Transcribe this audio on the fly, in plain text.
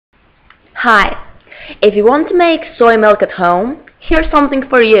Hi! If you want to make soy milk at home, here's something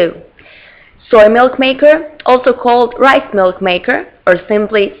for you. Soy milk maker, also called rice milk maker or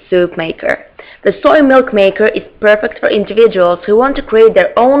simply soup maker. The soy milk maker is perfect for individuals who want to create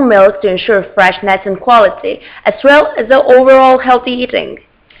their own milk to ensure freshness and quality, as well as the overall healthy eating.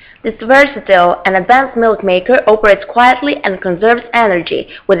 This versatile and advanced milk maker operates quietly and conserves energy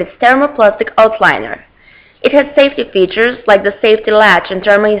with its thermoplastic outliner. It has safety features like the safety latch and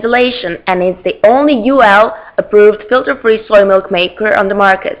thermal insulation, and is the only UL-approved filter-free soy milk maker on the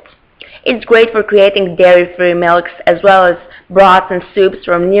market. It's great for creating dairy-free milks as well as broths and soups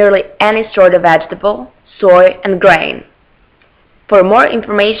from nearly any sort of vegetable, soy, and grain. For more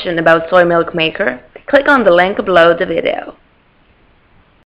information about soy milk maker, click on the link below the video.